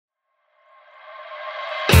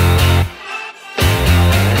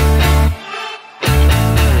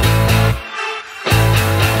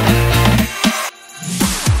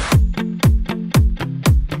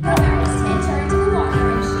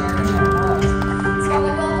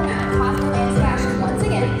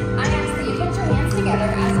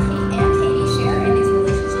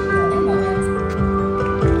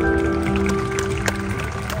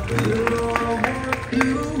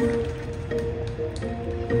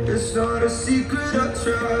It's not a secret I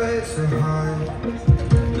tried to hide.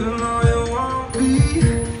 You know it won't be.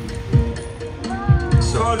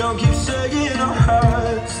 So don't keep saying our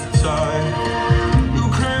hearts are tied. You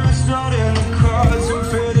claim it's not in the cards, and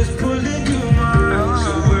fate is pulling you miles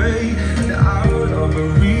away and out of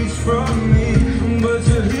reach from me. But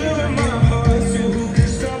you're here in my heart, so who can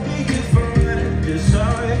stop me if I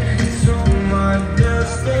decide? It's on my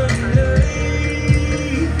destiny.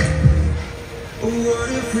 What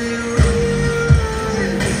if we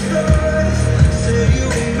ride the stars? Say you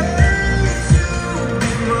were meant to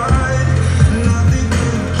be mine. Nothing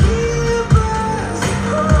could keep us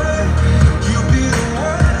apart. You'd be the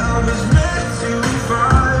one I was meant to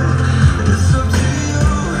find. It's up to you,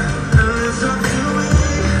 and it's up to me.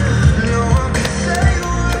 No one can say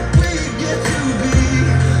what we get to be.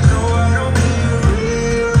 So why don't we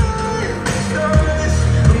rewrite the stars?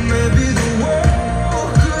 Or maybe the world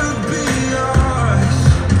could be ours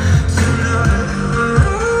tonight.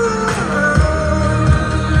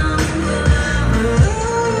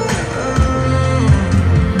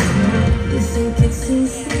 You think it's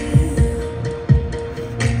easy?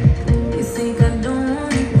 You think I don't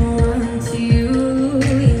want you?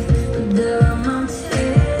 But there are mountains,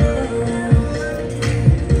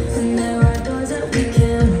 and there are doors that we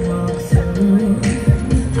can walk through.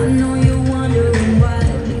 I know you're wondering why,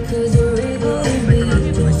 because you're able to be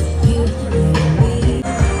just you and me.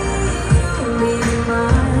 You'll be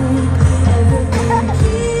mine. Everything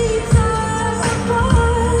keeps us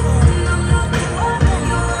apart, and I'm not the one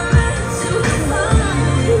you're meant to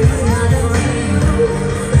find. It's not up to you,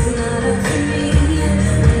 it's not up to me, and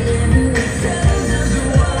everyone says is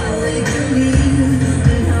what we can be.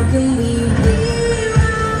 And how can we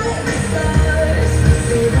rewrite the stars?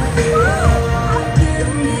 Say that the world can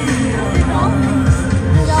be ours.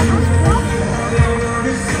 All I want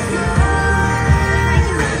is to fly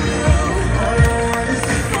with you. All I want is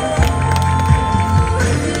to fall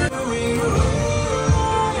with you. We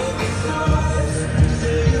rewrite the stars.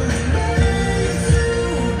 Say you're meant to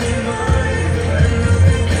be mine, and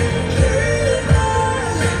nothing can keep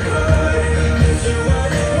us apart. 'Cause you are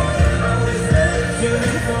the one I was meant to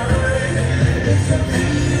find. It's up to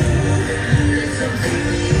you, it's up to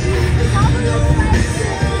me. No one can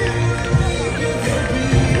say what you can be.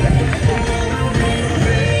 We'll be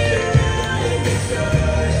rewrite the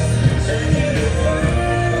stars. Taking the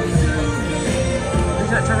world to be We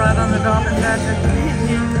got to ride on the dolphin, Thatcher.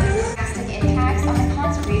 Drastic impacts on the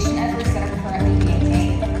conservation efforts that are currently being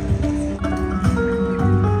made.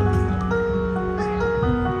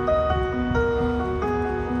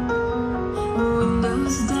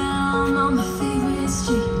 Windows down on my favorite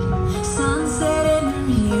street. Sunset in the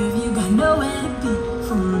rear view, got nowhere to be.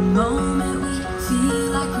 For a moment we feel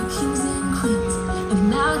like we're kings and queens, and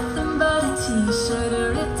nothing but a t-shirt or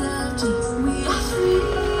a ripped jeans. We are free.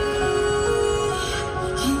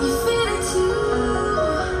 Can you feel it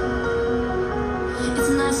too?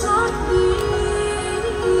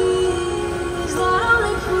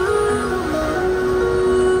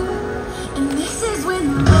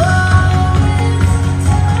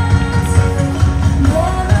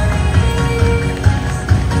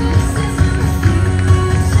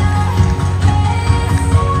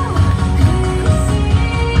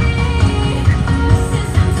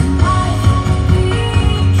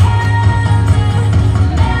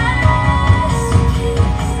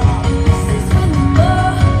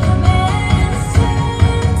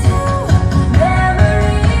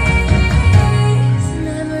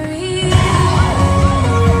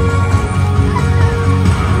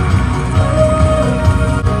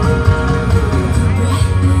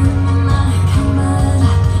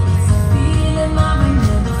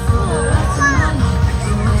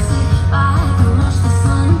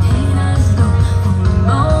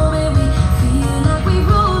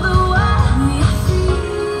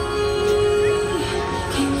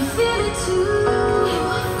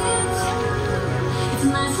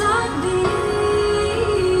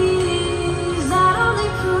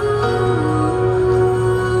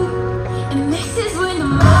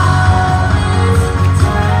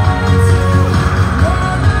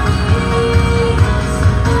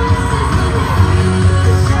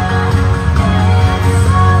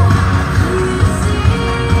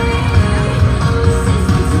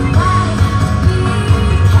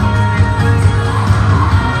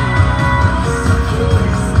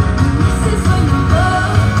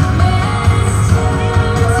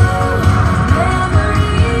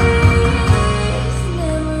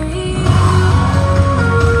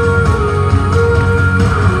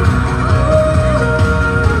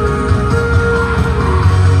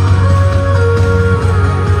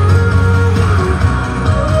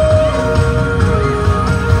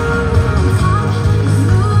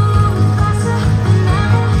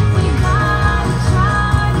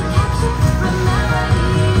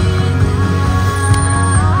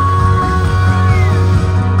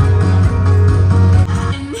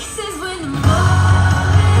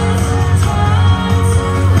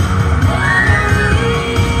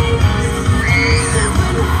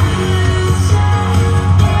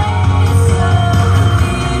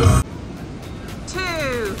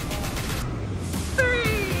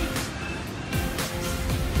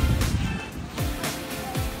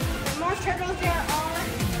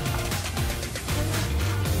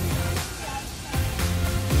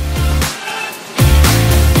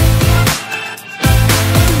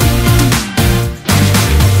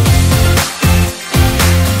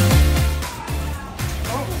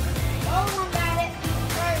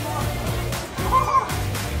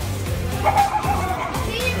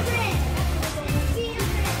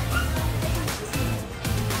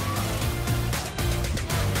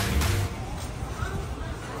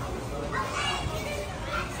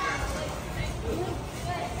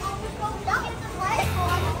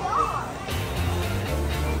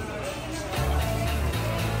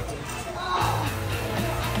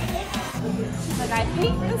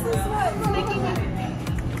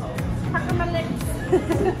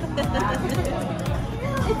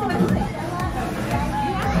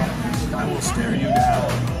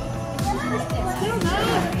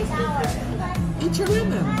 Eat your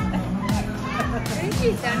lemon. I think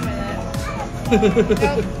she's done with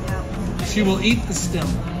it. She will eat the stem.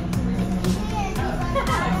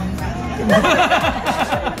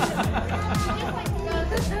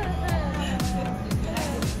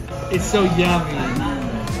 It's so yummy.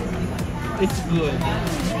 It's good.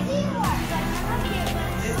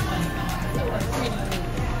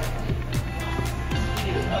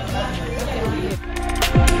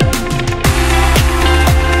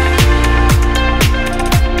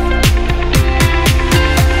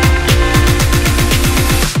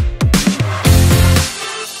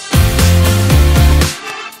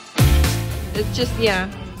 It's just, yeah.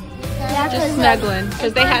 Just snuggling,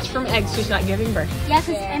 because they hatch from eggs. She's not giving birth. Yeah,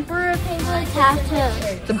 because emperor penguins have to.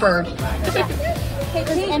 The bird. Because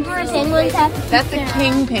emperor penguins have to. That's a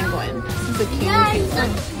king penguin. This is a king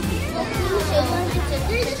penguin.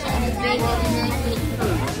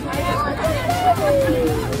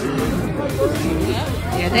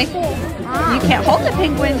 Yeah, they. You can't hold the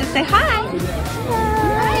penguin. Just say hi.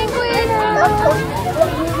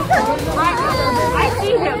 I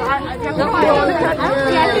see him.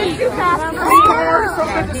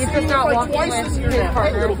 He's just not walking with his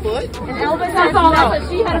partner. And Elvis has all that, but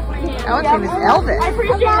she had a free hand. Oh, his name is Elvis. I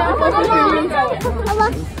appreciate Elvis.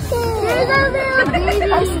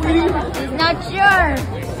 He's not sure.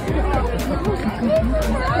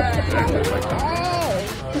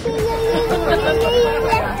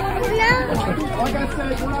 Like I said,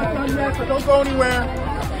 we're not done yet, so don't go anywhere.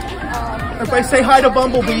 Everybody say hi to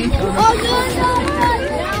Bumblebee.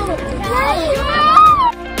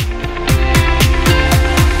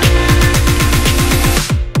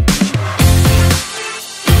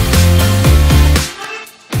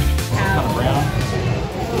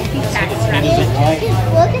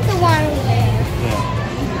 Look at the one there. Yeah.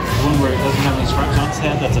 The one where it doesn't have any stripes on its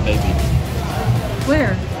head, that's a baby.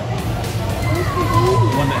 Where? The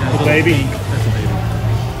one that has The little baby. feet, that's a baby.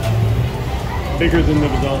 Bigger than the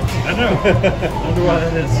adults. I know. I wonder why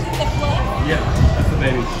that is. Yeah, that's the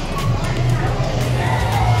baby.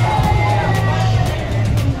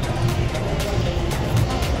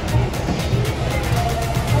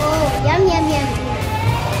 Oh, yum, yum, yum.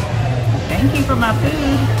 Thank you for my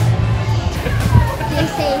food. They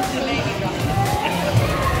say,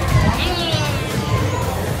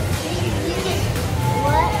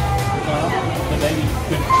 what? The baby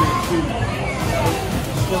couldn't chew food.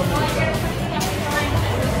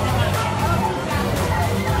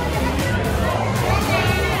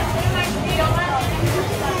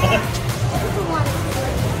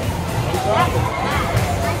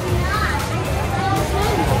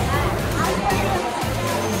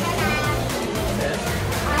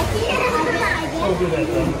 Don't do that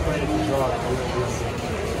though. I'm afraid it's dry.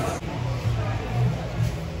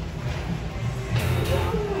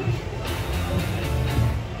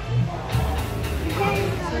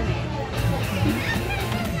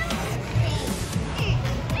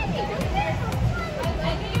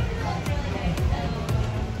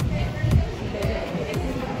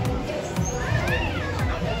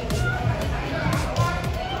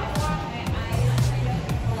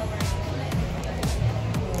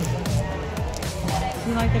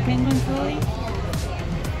 You like the penguins, Lily?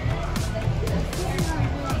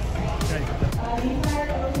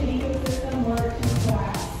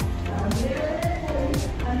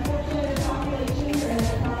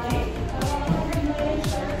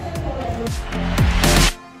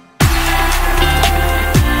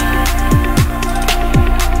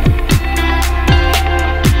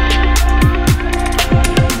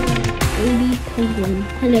 Baby penguin.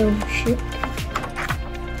 Hello, chick.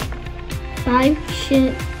 5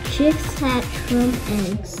 chicks hatch from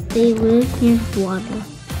eggs. They live near water.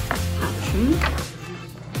 Hatching.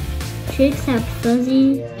 Chicks have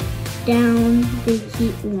fuzzy down. They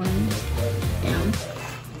keep warm. Down.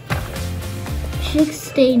 Chicks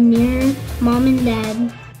stay near mom and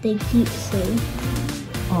dad. They keep safe.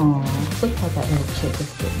 Aw, look how that little chick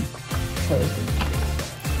is getting cozy.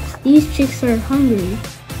 These chicks are hungry.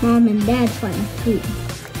 Mom and dad find food.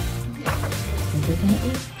 What are they gonna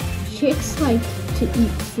eat? Chicks like to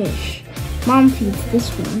eat fish. Mom feeds this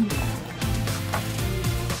one.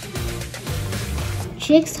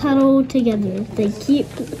 Chicks huddle together. They keep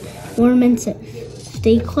warm and safe.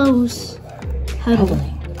 Stay close.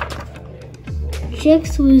 Huddling.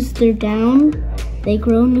 Chicks lose their down. They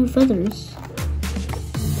grow new feathers.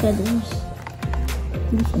 New feathers.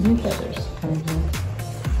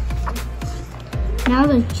 Now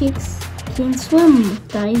the chicks can swim.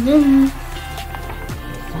 Dive in.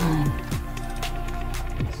 Fun.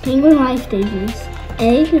 Penguin life stages.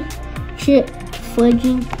 Egg, chick,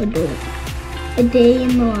 fledgling, adult. A day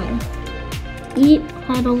in the life. Eat,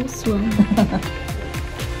 huddle, swim. Do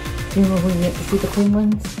you remember when we went to see the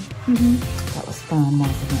penguins? Mm-hmm. That was fun,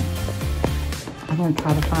 wasn't it? I'm going to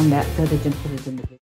try to find that footage and put it in the video.